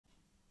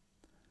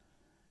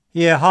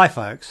Yeah, hi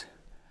folks.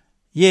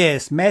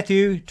 Yes,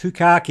 Matthew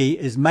Tukaki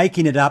is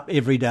making it up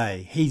every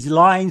day. He's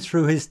lying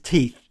through his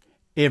teeth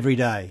every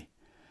day.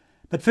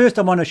 But first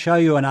I want to show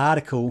you an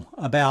article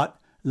about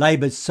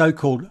Labor's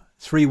so-called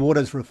Three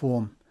Waters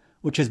reform,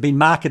 which has been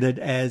marketed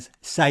as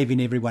saving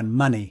everyone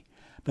money.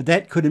 But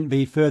that couldn't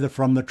be further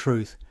from the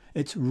truth.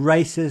 It's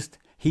racist,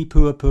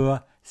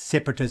 hipua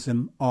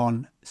separatism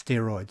on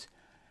steroids.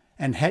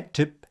 And hat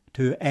tip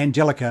to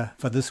Angelica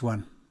for this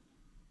one.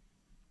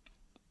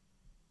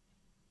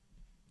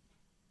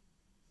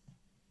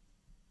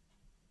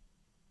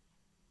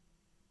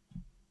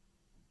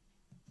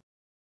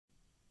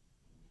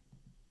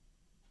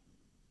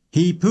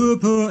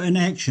 Hipua in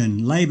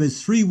action,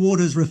 Labor's Three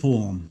Waters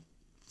reform.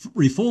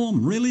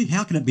 Reform? Really?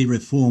 How can it be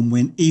reform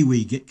when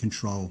iwi get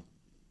control?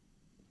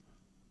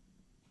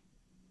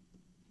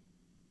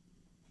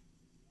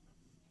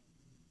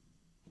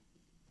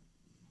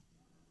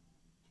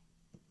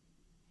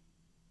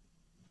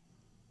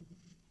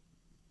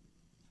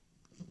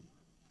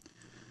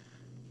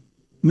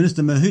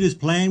 Minister Mahuta's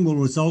plan will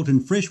result in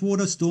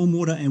freshwater,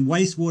 stormwater and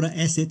wastewater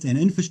assets and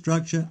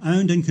infrastructure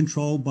owned and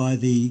controlled by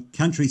the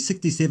country's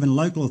 67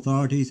 local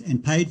authorities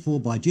and paid for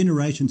by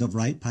generations of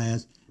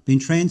ratepayers being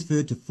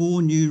transferred to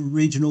 4 new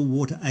regional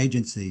water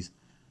agencies,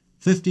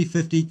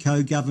 50-50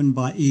 co-governed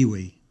by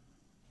iwi.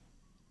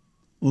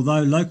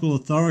 Although local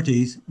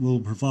authorities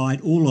will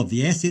provide all of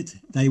the assets,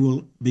 they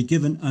will be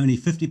given only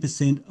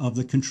 50% of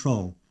the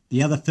control.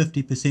 The other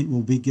 50%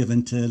 will be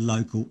given to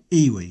local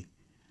iwi.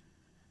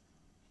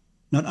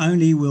 Not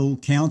only will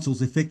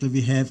councils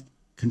effectively have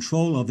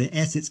control of their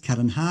assets cut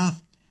in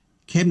half,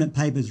 Cabinet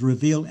papers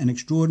reveal an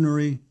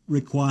extraordinary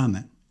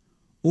requirement.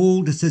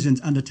 All decisions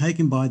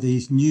undertaken by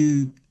these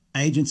new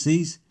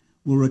agencies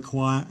will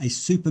require a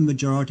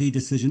supermajority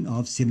decision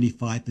of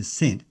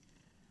 75%.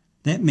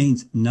 That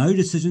means no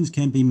decisions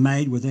can be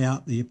made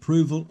without the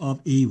approval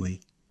of iwi.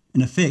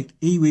 In effect,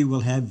 iwi will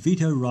have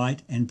veto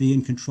right and be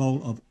in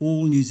control of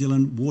all New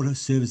Zealand water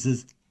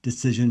services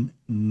decision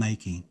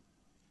making.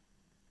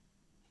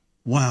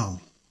 Wow.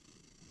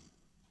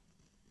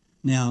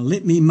 Now,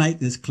 let me make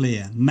this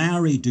clear.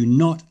 Maori do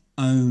not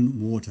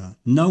own water.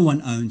 No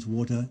one owns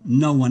water.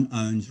 No one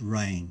owns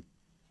rain.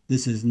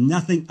 This is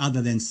nothing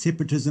other than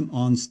separatism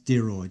on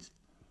steroids,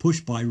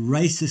 pushed by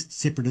racist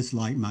separatists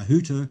like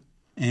Mahuta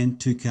and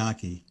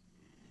Tukaki.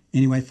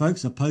 Anyway,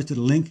 folks, I've posted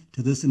a link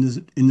to this in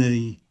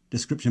the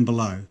description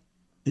below.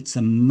 It's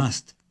a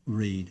must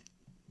read.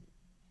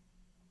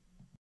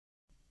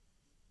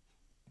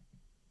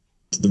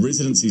 The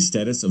residency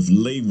status of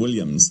Lee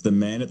Williams, the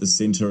man at the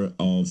centre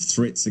of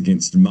threats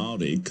against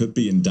Māori, could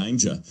be in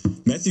danger.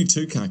 Matthew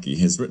Tukaki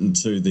has written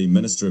to the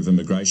Minister of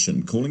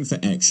Immigration calling for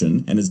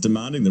action and is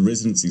demanding the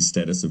residency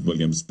status of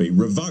Williams be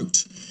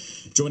revoked.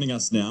 Joining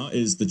us now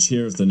is the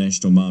Chair of the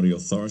National Māori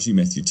Authority,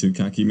 Matthew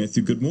Tukaki.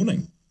 Matthew, good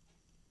morning.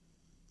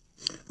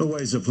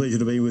 Always a pleasure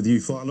to be with you,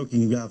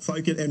 fine-looking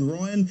folk. And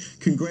Ryan,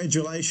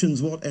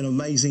 congratulations. What an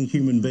amazing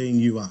human being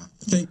you are.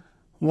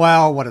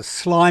 Wow, what a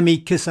slimy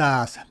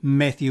kiss-ass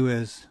Matthew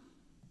is.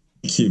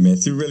 Thank you,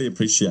 Matthew. Really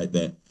appreciate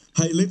that.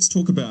 Hey, let's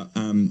talk about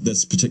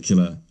this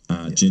particular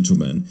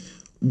gentleman.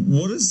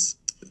 What is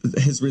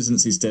his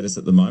residency status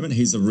at the moment?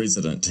 He's a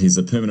resident. He's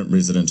a permanent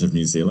resident of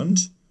New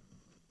Zealand.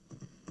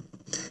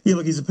 Yeah,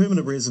 look, he's a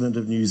permanent resident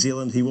of New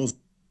Zealand. He was...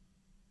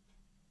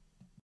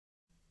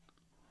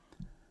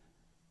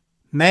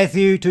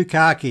 Matthew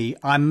Tukaki,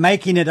 I'm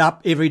making it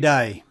up every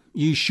day.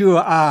 You sure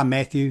are,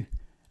 Matthew.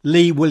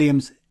 Lee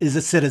Williams is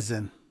a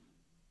citizen.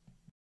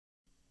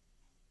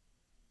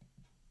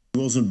 He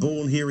wasn't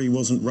born here, he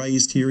wasn't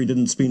raised here, he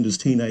didn't spend his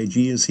teenage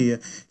years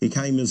here. He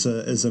came as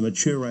a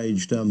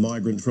mature-aged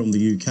migrant from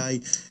the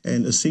UK,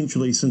 and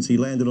essentially since he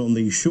landed on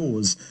these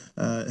shores,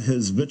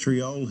 his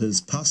vitriol,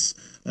 his pus,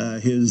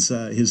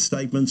 his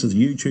statements, his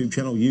YouTube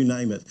channel, you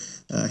name it,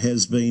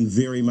 has been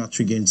very much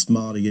against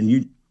Māori. And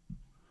you...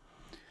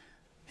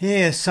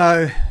 Yeah,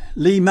 so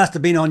Lee must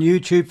have been on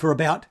YouTube for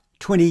about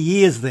 20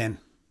 years then.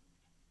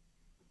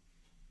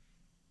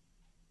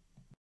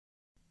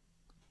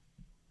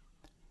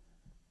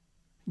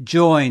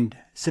 Joined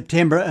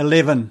September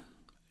 11,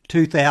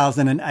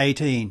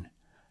 2018,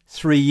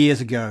 3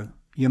 years ago.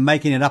 You're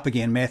making it up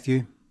again,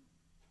 Matthew.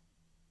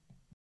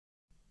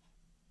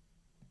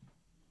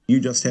 You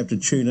just have to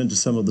tune into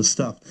some of the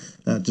stuff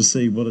to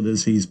see what it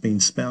is he's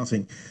been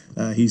spouting.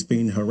 He's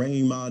been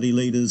haranguing Māori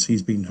leaders.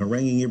 He's been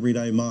haranguing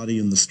everyday Māori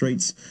in the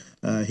streets.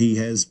 He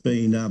has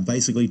been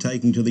basically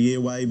taking to the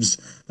airwaves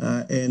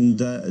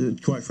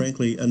and quite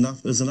frankly,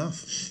 enough is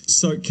enough.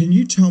 So can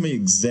you tell me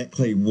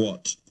exactly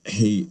what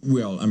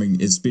well, I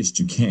mean, as best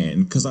you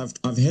can, because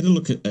I've had a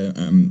look at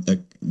a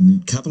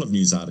couple of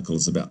news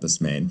articles about this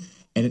man,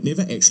 and it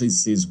never actually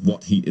says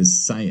what he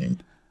is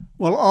saying.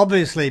 Well,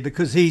 obviously,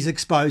 because he's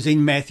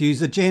exposing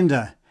Matthew's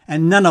agenda,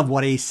 and none of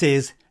what he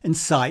says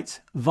incites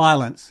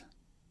violence.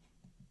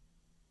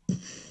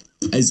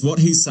 Is what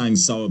he's saying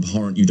so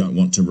abhorrent you don't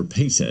want to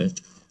repeat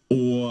it,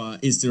 or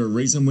is there a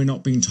reason we're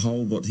not being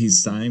told what he's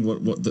saying?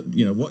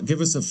 Give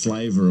us a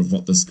flavour of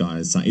what this guy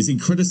is saying. Is he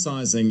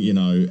criticising,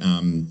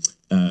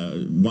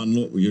 one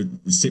look, your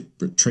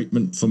separate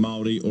treatment for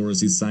Māori, or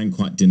is he saying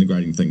quite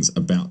denigrating things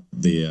about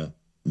their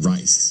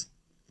race?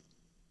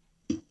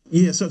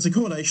 Yeah, so it's a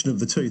combination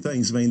of the two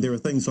things. I mean, there are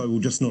things I will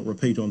just not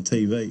repeat on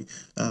TV.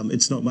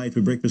 It's not made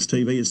for breakfast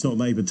TV. It's not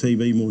made for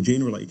TV more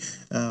generally,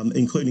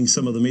 including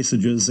some of the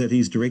messages that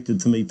he's directed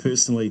to me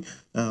personally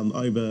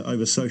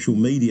over social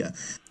media.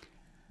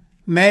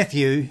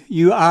 Matthew,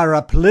 you are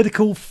a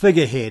political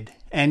figurehead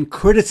and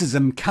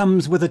criticism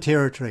comes with the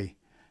territory.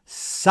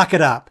 Suck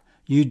it up.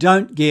 You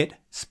don't get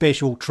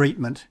special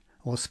treatment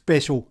or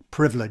special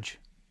privilege.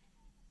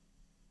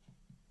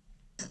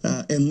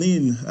 And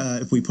then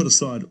if we put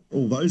aside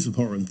all those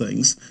abhorrent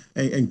things,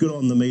 and good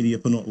on the media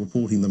for not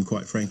reporting them,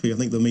 quite frankly. I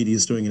think the media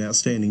is doing an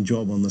outstanding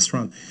job on this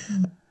front.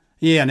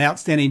 Yeah, an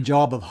outstanding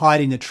job of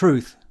hiding the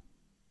truth.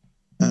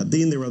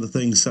 Then there are other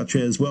things such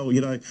as, well, you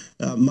know,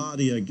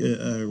 Māori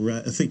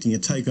are effecting a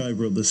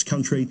takeover of this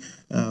country.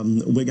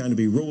 We're going to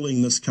be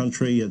ruling this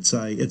country. It's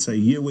a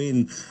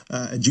UN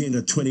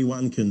Agenda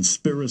 21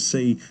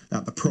 conspiracy.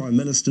 The Prime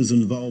Minister's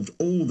involved,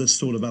 all this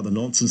sort of other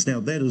nonsense. Now,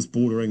 that is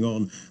bordering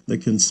on the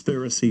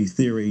conspiracy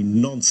theory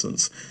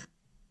nonsense.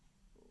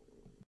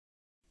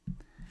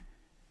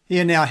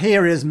 Yeah, now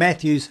here is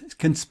Matthew's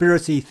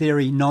conspiracy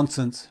theory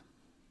nonsense.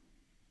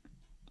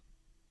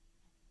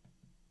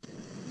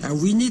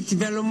 We need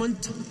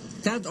development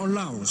that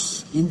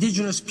allows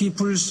indigenous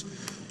peoples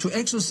to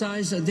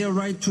exercise their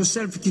right to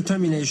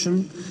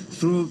self-determination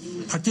through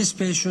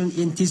participation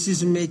in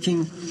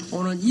decision-making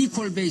on an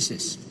equal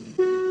basis.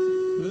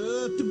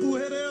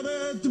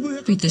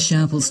 Peter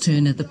Sharple's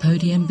turn at the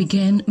podium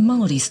began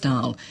Māori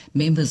style.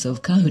 Members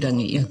of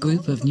Kahurangi, a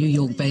group of New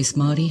York-based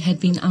Māori, had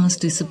been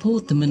asked to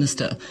support the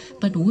minister,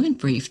 but weren't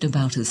briefed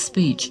about his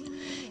speech.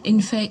 In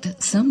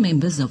fact, some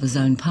members of his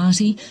own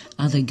party,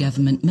 other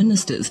government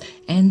ministers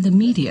and the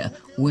media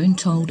weren't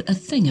told a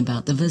thing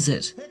about the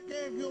visit.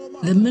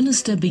 The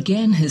minister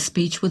began his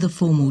speech with a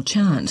formal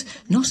chant,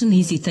 not an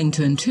easy thing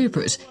to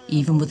interpret,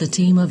 even with a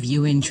team of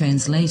UN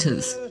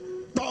translators.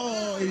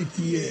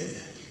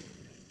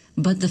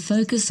 But the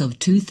focus of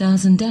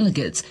 2,000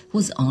 delegates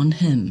was on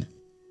him.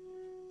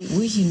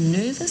 Were you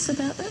nervous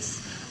about this?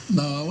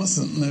 No, I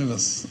wasn't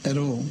nervous at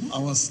all. I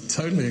was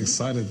totally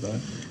excited though.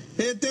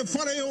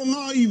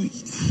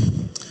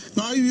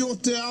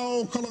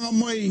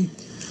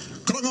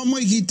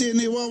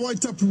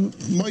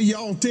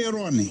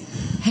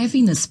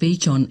 Having a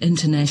speech on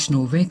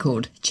international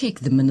record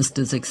checked the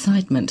minister's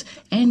excitement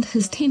and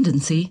his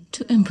tendency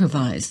to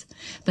improvise.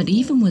 But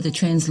even with a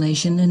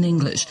translation in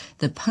English,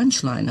 the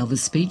punchline of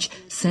his speech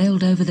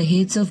sailed over the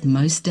heads of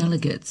most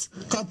delegates.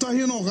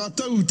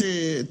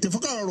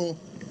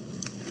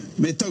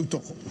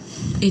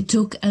 It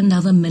took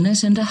another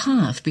minute and a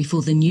half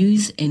before the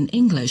news in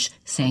English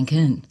sank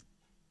in.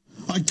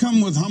 I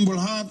come with humble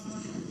heart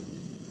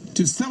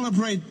to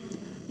celebrate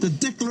the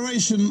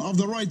Declaration of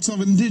the Rights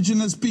of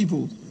Indigenous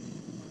People.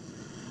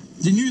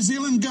 The New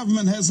Zealand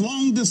government has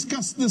long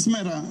discussed this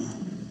matter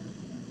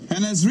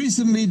and has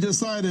recently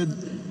decided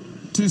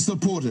to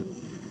support it.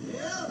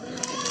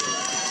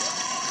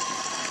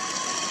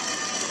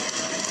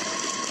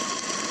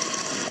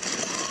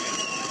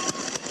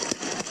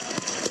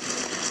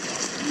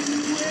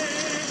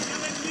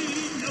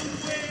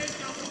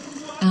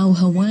 Our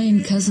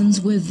Hawaiian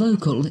cousins were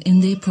vocal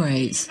in their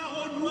praise,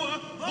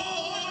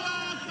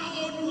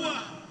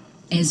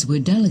 as were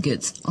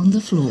delegates on the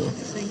floor.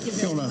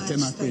 Kia ora,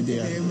 tēnā koe dea.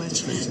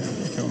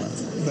 Kia ora.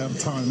 About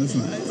time,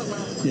 isn't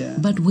it? Yeah.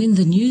 But when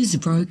the news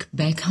broke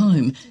back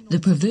home, the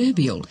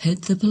proverbial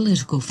hit the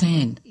political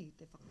fan.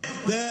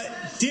 The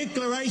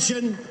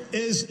declaration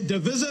is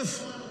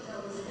divisive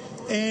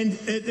and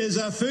it is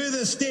a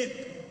further step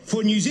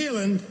for New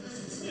Zealand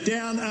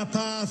down a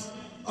path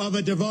of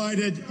a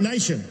divided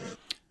nation.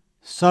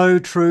 So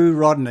true,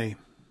 Rodney.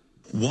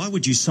 Why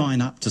would you sign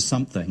up to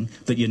something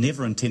that you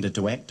never intended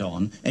to act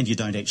on and you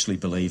don't actually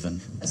believe in?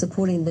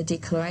 Supporting the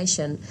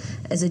declaration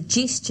is a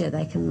gesture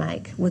they can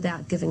make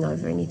without giving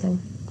over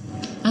anything.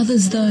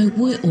 Others, though,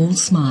 were all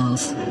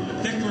smiles.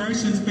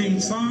 Declaration's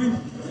been signed,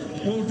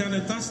 all done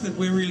and dusted,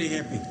 we're really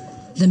happy.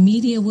 The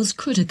media was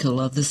critical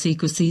of the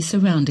secrecy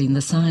surrounding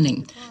the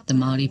signing. The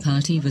Māori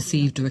Party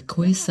received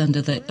requests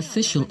under the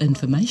Official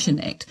Information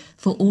Act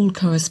for all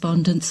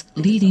correspondence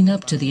leading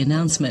up to the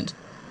announcement.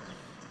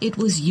 It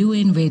was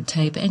UN red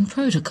tape and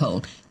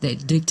protocol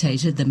that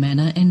dictated the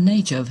manner and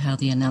nature of how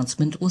the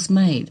announcement was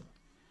made.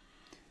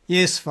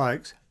 Yes,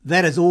 folks,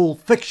 that is all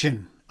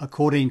fiction,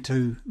 according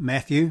to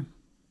Matthew.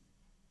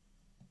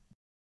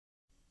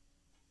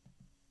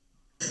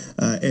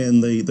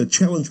 And the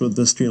challenge with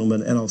this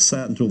gentleman, and I'll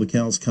say it until the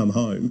cows come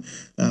home,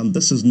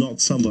 this is not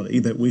somebody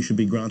that we should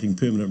be granting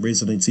permanent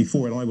residency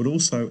for. And I would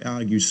also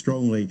argue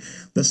strongly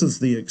this is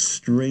the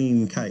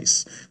extreme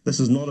case.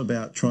 This is not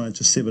about trying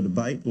to sever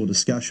debate or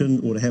discussion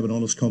or to have an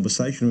honest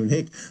conversation. I mean,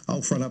 heck,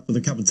 I'll front up with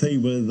a cup of tea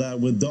with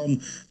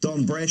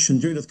Don Brash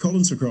and Judith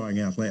Collins for crying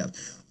out loud.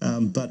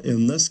 But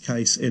in this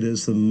case, it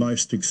is the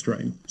most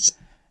extreme.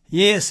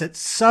 Yes, it's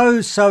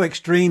so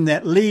extreme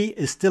that Lee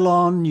is still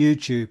on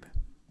YouTube.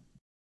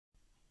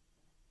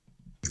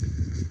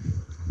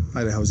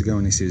 Hi there, how's it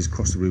going? This is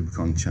Cross the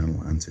Rubicon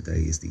channel and today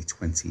is the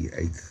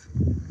 28th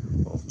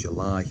of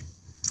July.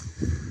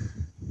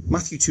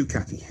 Matthew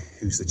Tukaki,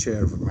 who's the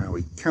chair of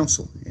Maori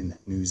Council in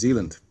New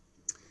Zealand.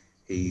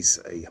 He's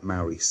a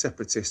Maori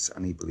separatist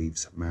and he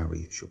believes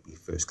Maori should be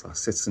first-class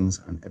citizens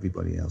and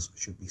everybody else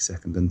should be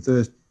second and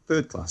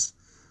third class.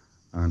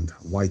 And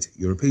white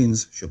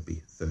Europeans should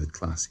be third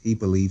class. He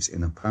believes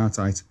in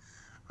apartheid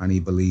and he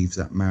believes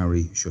that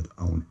Maori should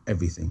own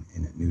everything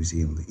in New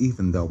Zealand,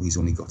 even though he's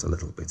only got a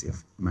little bit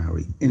of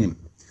Maori in him,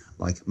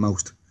 like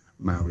most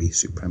Maori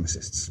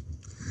supremacists.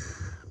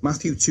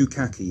 Matthew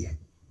Tukaki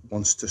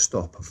wants to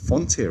stop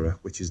Fonterra,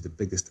 which is the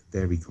biggest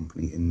dairy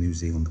company in New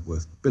Zealand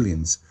worth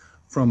billions,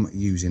 from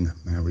using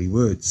Maori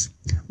words.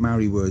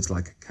 Maori words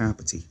like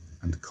kapiti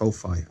and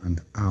kowhai and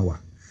awa.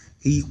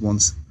 He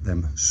wants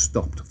them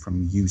stopped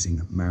from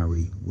using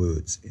Maori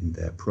words in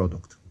their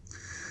product.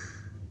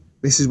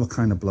 This is what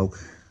kind of bloke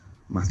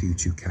Matthew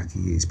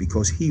Tukaki is,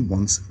 because he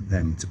wants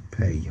them to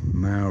pay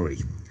Maori,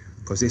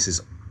 because this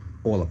is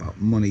all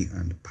about money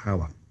and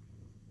power.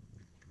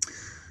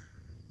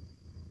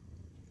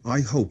 I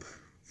hope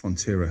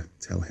Fonterra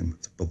tell him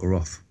to bugger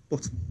off,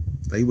 but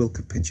they will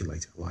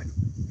capitulate like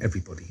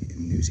everybody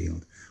in New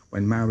Zealand.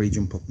 When Maori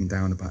jump up and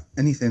down about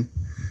anything,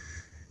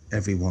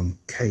 everyone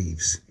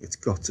caves. It's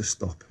got to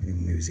stop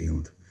in New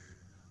Zealand.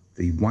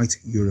 The white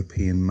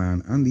European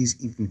man and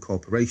these even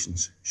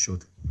corporations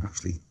should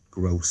actually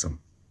grow some.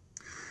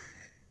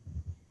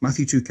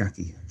 Matthew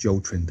Tukaki, Joe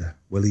Trinder,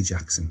 Willie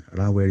Jackson,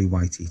 Raweri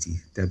Waititi,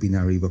 Debbie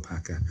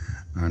Nariwapaka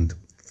and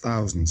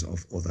thousands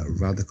of other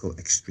radical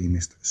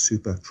extremist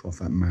super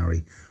trofa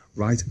Maori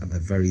right at the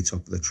very top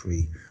of the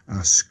tree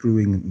are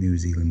screwing New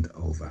Zealand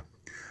over.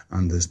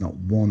 And there's not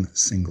one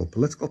single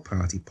political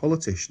party,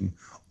 politician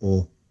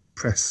or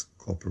press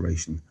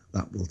corporation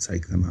that will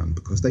take them on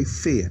because they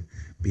fear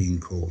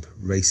being called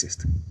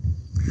racist.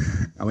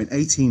 Now in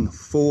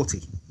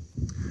 1840,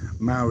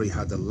 Maori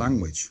had a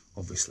language,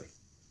 obviously,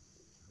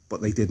 but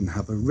they didn't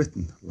have a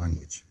written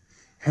language.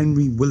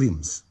 Henry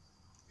Williams,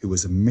 who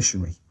was a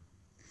missionary,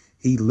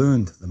 he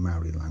learned the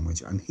Maori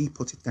language and he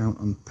put it down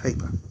on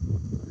paper.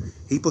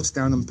 He put it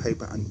down on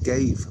paper and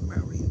gave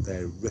Maori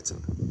their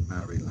written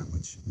Maori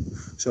language.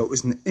 So it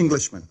was an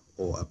Englishman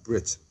or a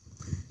Brit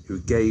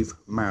who gave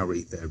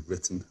Maori their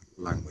written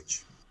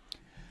language.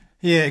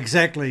 Yeah,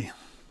 exactly.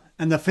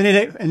 And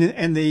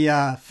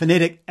the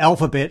phonetic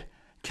alphabet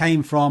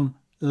came from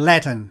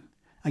Latin.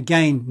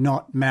 Again,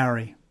 not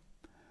Maori.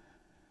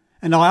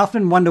 And I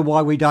often wonder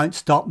why we don't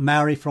stop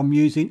Maori from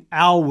using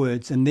our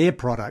words in their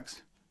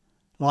products,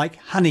 like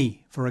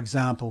honey, for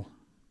example.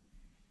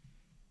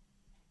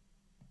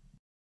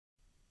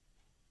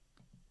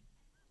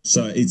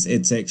 So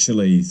it's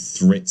actually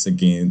threats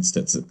against,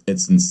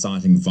 it's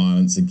inciting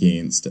violence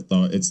against,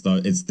 it's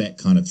that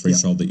kind of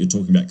threshold that you're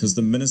talking about, because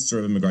the Minister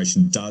of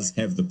Immigration does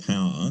have the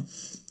power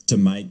to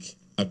make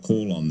a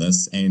call on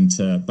this and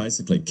to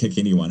basically kick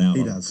anyone out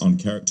on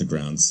character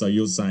grounds. So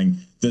you're saying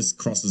this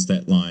crosses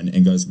that line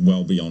and goes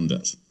well beyond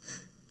it.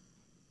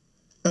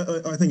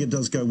 I think it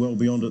does go well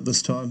beyond it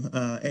this time,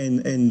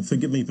 and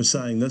forgive me for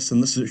saying this,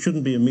 and it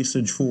shouldn't be a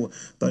message for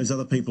those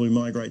other people who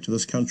migrate to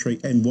this country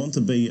and want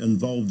to be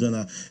involved in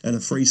a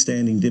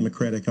freestanding,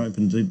 democratic,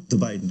 open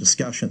debate and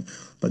discussion.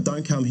 But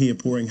don't come here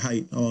pouring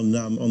hate on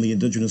the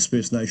Indigenous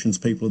First Nations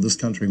people of this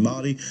country,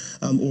 Māori,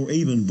 or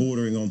even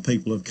bordering on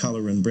people of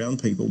colour and brown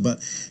people. But,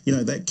 you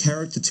know, that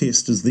character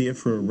test is there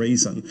for a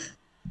reason.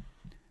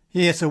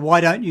 Yeah, so why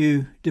don't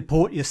you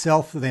deport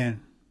yourself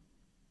then?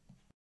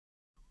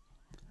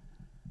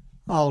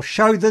 I'll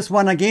show this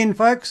one again,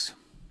 folks.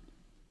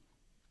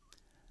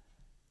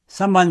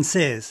 Someone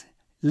says,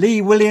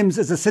 Lee Williams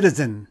is a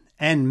citizen,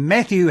 and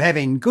Matthew,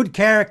 having good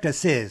character,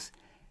 says,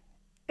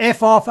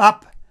 F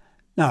off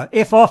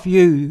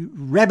you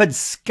rabid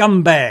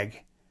scumbag.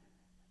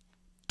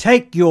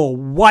 Take your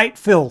white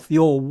filth,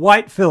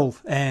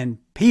 and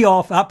pee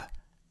off up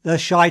the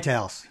shite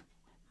house.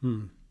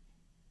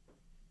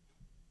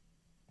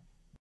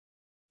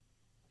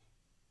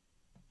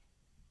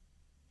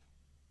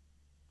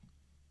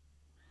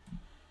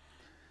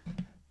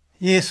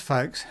 Yes,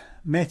 folks,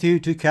 Matthew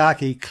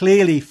Tukaki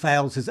clearly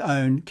fails his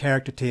own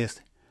character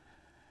test.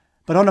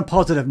 But on a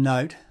positive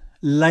note,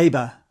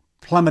 Labour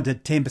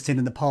plummeted 10%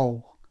 in the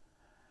poll.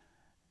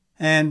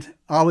 And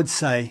I would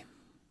say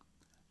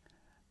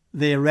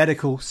their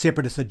radical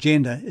separatist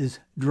agenda is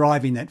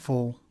driving that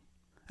fall.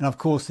 And of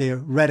course their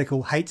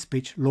radical hate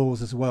speech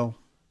laws as well.